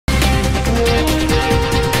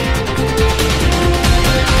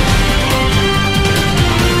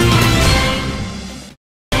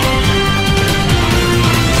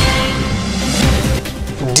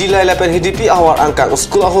Dilai lapen HDP awar angkang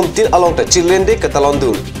school ahum tin along ta children day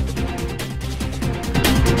Katalondun.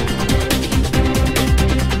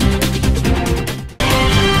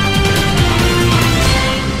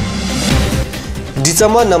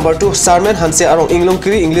 December number 2 Sarmen Hanse arong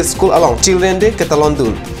Inglongkiri English School along children day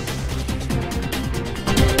Katalondun.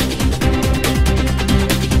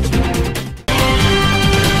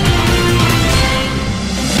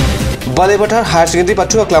 Balebathar Higher Secondary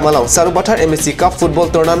Patu Aklamalang Sarubathar MSC Cup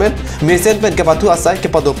Football Tournament Mesen Pen ke Patu Asai ke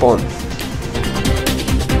Padopon.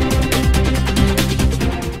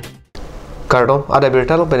 Kardom ada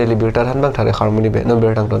berita lo peneli berita han bang thare harmony be no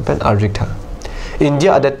berita ton pen arjik tha.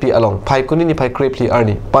 India adat pi along phai kuni ni phai krepli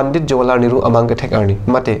arni Pandit Jawaharlal Nehru amang ke thek arni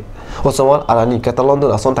mate Osomar arani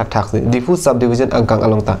Katalondun ason tak thak diffuse subdivision angkang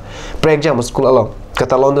along ta. Prexam school along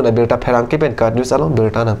Katalondun berita pherang ke pen card news along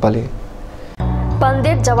berita na pale.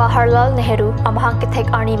 Pandit Jawaharlal Nehru amahang kithek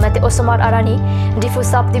arni mate Osomar arani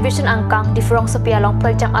diffuse subdivision angkang differong sopialong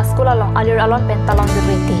Prexam school along alir alon pen Talondun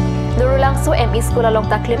reti Lurulang so ME school along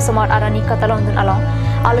taklim Somar arani Katalondun along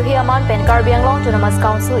aluhi aman pen Karbiang long Autonomous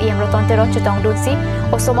Council iam rotontero chutong dunsi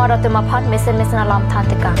Osomar atemaphan mesen alam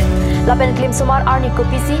thantika lapen klim Somar arni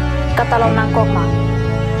kopisi Katalon nang kokma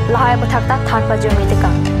lahaya pathakta than pajumi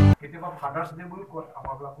tika কেতিয়াবা father's day বুলি কয়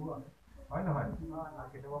আমাৰ বিলাকো হয় নহয়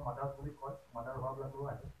কেতিয়াবা mother's বুলি কয় mother ভাবলাকো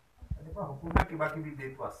আছে এনেকুৱা হুকুমে কিবা কিবি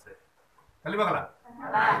ডেটো আছে খালি বাগলা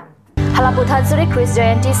Halaputhansuri Chris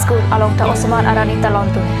Jayanti School along ta Osman Arani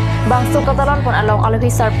Talondun Bangso Katalon pon along aluhi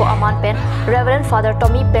sarpo aman pen Reverend Father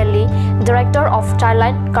Tommy Pelli Director of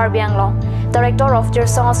Childline Karbianglong Director of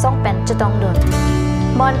Jersong pen Chetongdun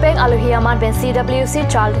Manpeng aluhi aman pen CWC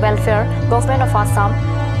Child Welfare Government of Assam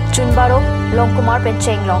Chunbarok Longkumar pen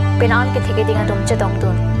Chenglong penan ke thike dingadum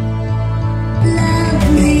Chetongdun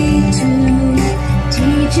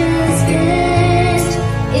Teachers best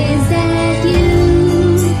is that you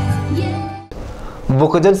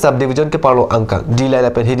Bukajan subdivision ke parlo angkang Dilai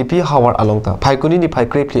lapen HDP hawar along ta Phaikuni ni phai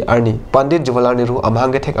krepli arni Pandit Jawaharlal Nehru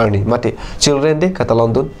amhang ke thek arni mate children day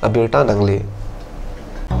Katalondun abirta nangle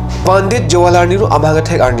Pandit Jawaharlal Nehru amhang ke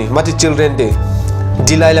thek arni mate children day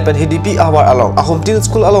Dilai lapen HDP hawar along ahomtin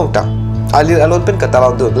school along ta alir alon pen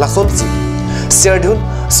Katalondun lason si Serdun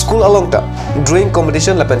school along ta drawing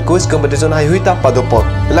competition lapen quiz competition hai huita padopon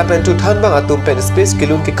lapen tu than bang atum pen space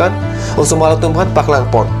kilun kikan osomala tumhan paklang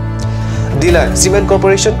pon Dilai Cement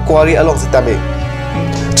Corporation Quarry along Sitame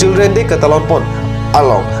Children Day Katalon Pon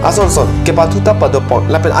along Asonson Kepatuta Padopon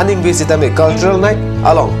lapen aning vi Sitame Cultural Night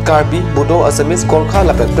along Karbi Budo Assamese Kolkha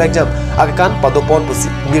lapen Prexam Agakan Padopon pusi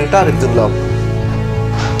Birta Ridunlom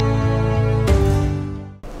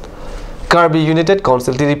Karbi United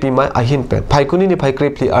Council TDP mai ahin pen Phaikuni ni phai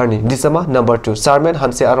krepli arni Disama number 2 Sarmen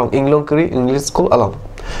Hanse arong Inglongkiri English School along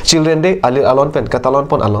Children Day alir alon pen Katalon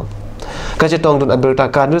Pon along Kacetong dun abirta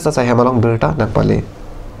kanur sa sayamalong birta nakpale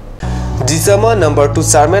December number 2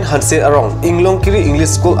 Sarmen Hanse arong Inglongkiri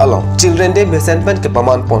English School along Children Day Mesen pen ke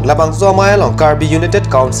paman pon labang so amay along Karbi United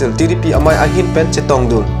Council TDP amay ahin pen cetong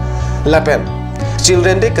dun lapen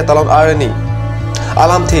Children Day Katalon arani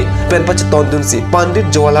alam the pen pacetong dun si Pandit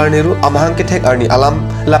Jawaharlal Nehru amahang ke thek arni alam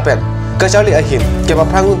lapen kachali ahin ke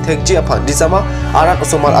paprangun thek ji aphan December arat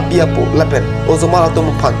osomar apiapo lapen osomar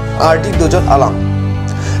atomuphan ardi dojon alam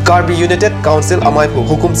Karbi United Council amaipu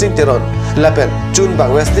hukum sing teron lapen chunbang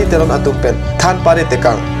Wesley teron atumpen than pare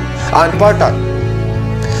tekang anparta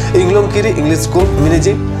Inglongkiri English School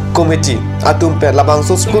Managing Committee atumpen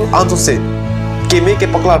labangso school ansose keme ke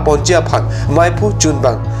paklar ponchia phan maipu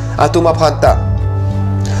chunbang atuma phanta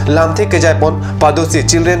lamthe kejaipon padosi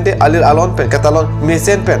children day alir alon pen Katalon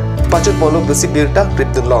mesen pen pachut ponu busi birta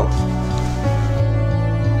kriptunlong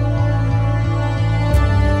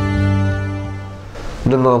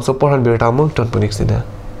dan malam soporan bertamu ton punik sida.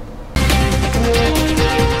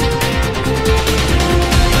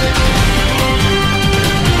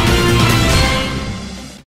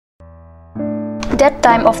 That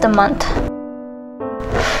time of the month.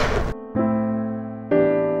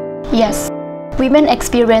 Yes, women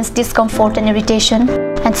experience discomfort and irritation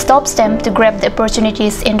and stops them to grab the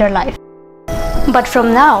opportunities in their life. But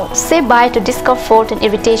from now, say bye to discomfort and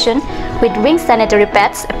irritation with Wings Sanitary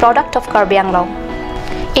Pads, a product of Karbianglong.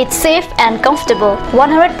 It's safe and comfortable,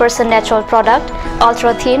 100% natural product,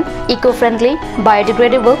 ultra thin, eco-friendly,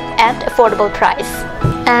 biodegradable and affordable price.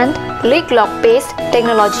 And leak lock based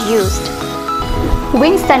technology used.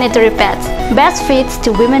 Wings Sanitary Pads, best fits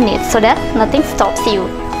to women needs so that nothing stops you.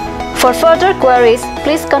 For further queries,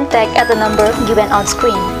 please contact at the number given on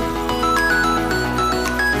screen.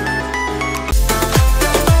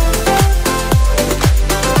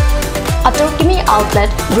 A Turkimi outlet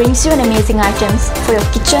brings you an amazing items for your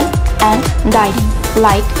kitchen and dining.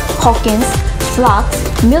 like Hawkins, Flux,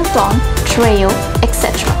 Milton, Treo,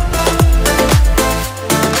 etc.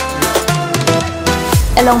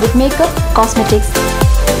 Along with makeup, cosmetics,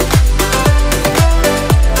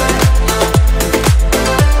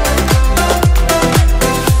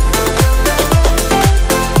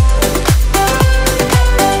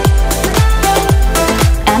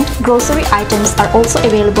 and grocery items are also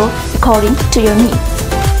available according to your needs.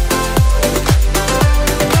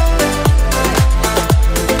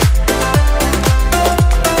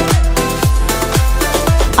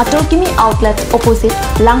 Atorkimi outlet opposite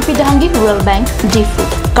Langpidahangi Rural Bank, Difu,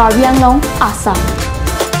 Karbi Anglong, Assam.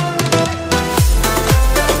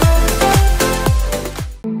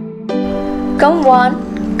 Come one,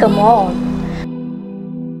 come on.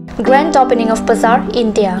 Grand opening of Bazaar,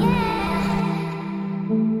 India.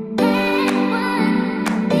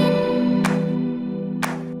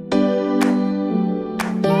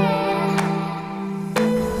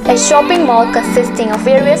 A shopping mall consisting of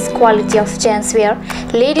various quality of gents wear,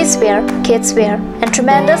 ladies wear, kids wear, and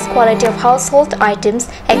tremendous quality of household items,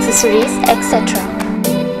 accessories, etc.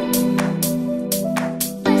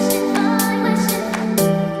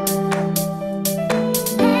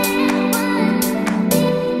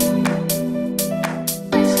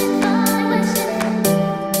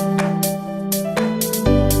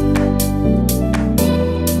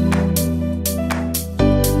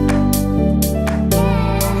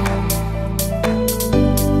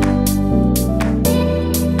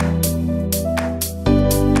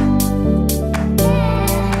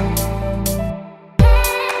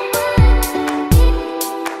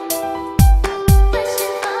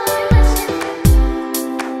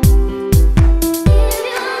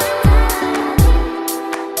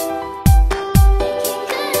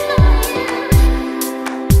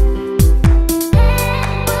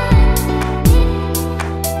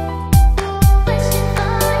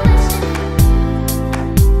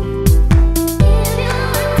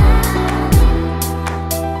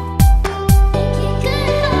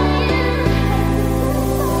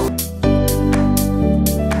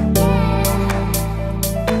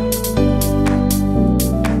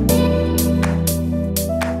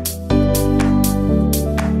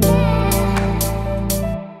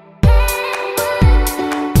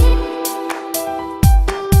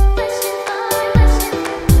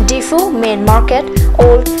 Main Market,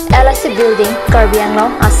 Old LIC Building, Karbi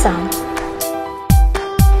Anglong, Assam.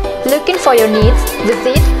 Looking for your needs?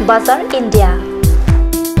 Visit Bazaar, India.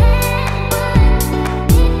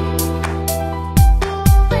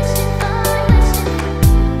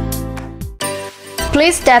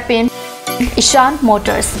 Please tap in Ishan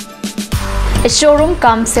Motors, a showroom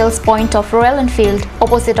cum sales point of Royal Enfield,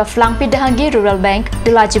 opposite of Langpidahangi Rural Bank,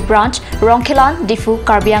 Dilaji Branch, Rongkhilan, Difu,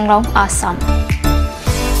 Karbi Anglong, Assam.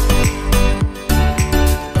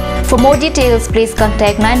 For more details, please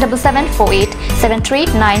contact 97748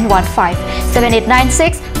 73915,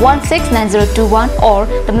 7896 169021 or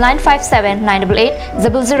 957 988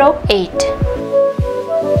 008.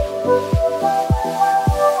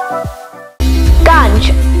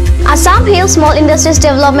 Ganj Assam Hill Small Industries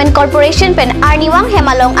Development Corporation pen Arniwang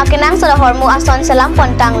Hemalong akenang sa hormu ason salam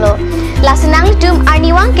pontanglo. Lasinang litum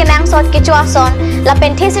Arniwang kenang sot kecu ason la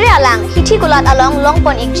penthesri alang hithi kulat along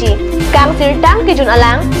longpon ikji. Kang sirtang kijun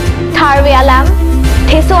alang Tharwe alang,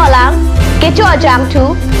 Theso alang, Kecho ajam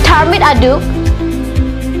tu, Tharmit aduk,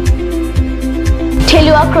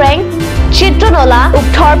 Thelua kreng, Chitronola,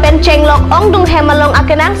 Ukthor pen chenglok ongdung hemalong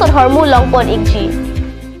akenang sot hormu longpon ikji.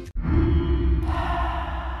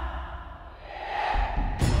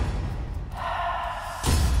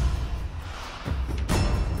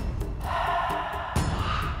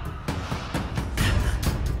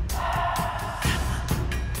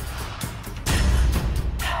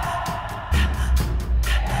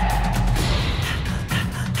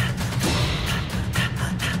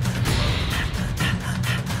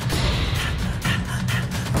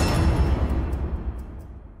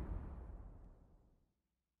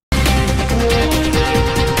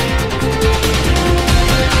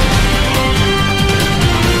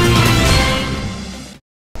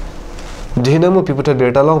 Dinamu piputa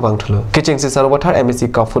derta long bangthlo kecheng si sarwathar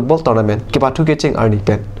MSC Cup football tournament kipathu kecheng arni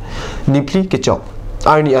pen nipli kechok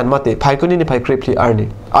arni an mate phaikuni ni phaikrepli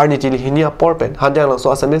arni tili hinia porpen hanjang lang so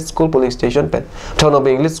asame school polling station pen thonobe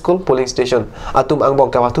English school polling station atum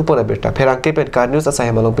angbong kawathu pora berta pherangke pen card news asa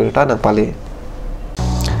hemalong berta nang pale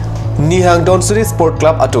Nihang Donsuri Sport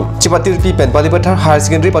Club atum chipatir pi pen palibathar higher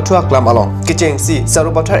secondary pathua club along kecheng si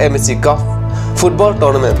sarwathar MSC Cup football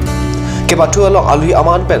tournament kipathu along alui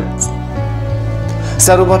aman pen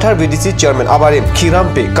Sarubathar VDC Chairman Abarim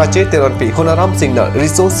Khirampe Kache Teranpe Honaram Singnar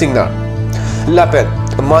Riso Singnar lapen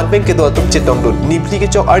manpeng ke do tum chitong dun nipli ke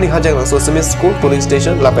chok arni hajang lang so semi school polling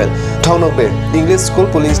station lapen thonok be English school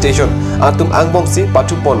polling station atum angbong si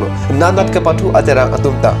patu ponlo nanat ke patu aterang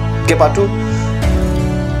atum ta ke patu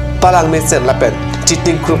palang mesen lapen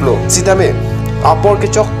chiting kruplo sitame apor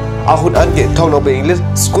ke chok ahun ange thonok be English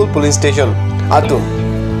school polling station atum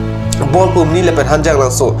bol pum ni lapen hanjang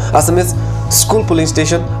lang so Assamese school polling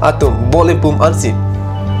station atum bol pum ansi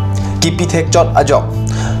kipi thek chot ajok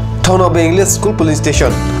thono be English school police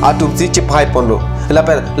station atum si chipai ponlo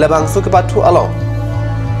lapen labang su ke patu along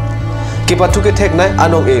ke patu ke thek nai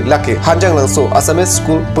anong e lake hanjang langso Assamese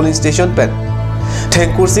school police station pen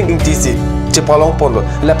thengkur sing ing tc chipalong ponlo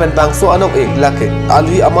lapen bangso anong e lake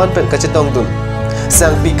alui aman pen kachetong dun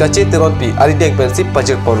sang pi kache teron pi ari deng pen si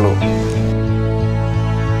pajek ponlo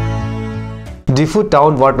Difu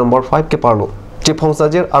town ward number 5 ke parlo chipong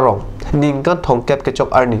sajir arong ningkan thongkep ke chok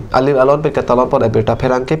arni alil alon pe katalon pon abirta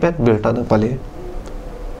pherang ke pen birta na pale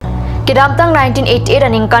Kidamtang 1988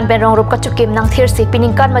 an ningkan pen rong rup ka chukim nang thirsi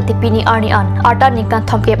piningkan mati pini arni an arta ningkan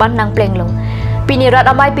thomke ban nang plenglo pini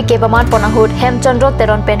rat amai pike baman pon ahut hemchandro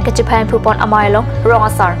teron pen ke chiphain phupon amailong rong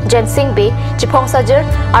asar jen sing be chipong sajir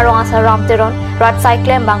arong asar ram teron rat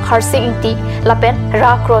cyclem bang harsing ingti lapen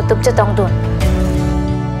ra kro tup chetong dun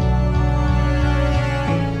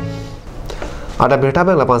Ada berita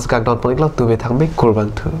bang lapan sekarang tahun pengiklan tu betang be kurban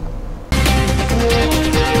tu.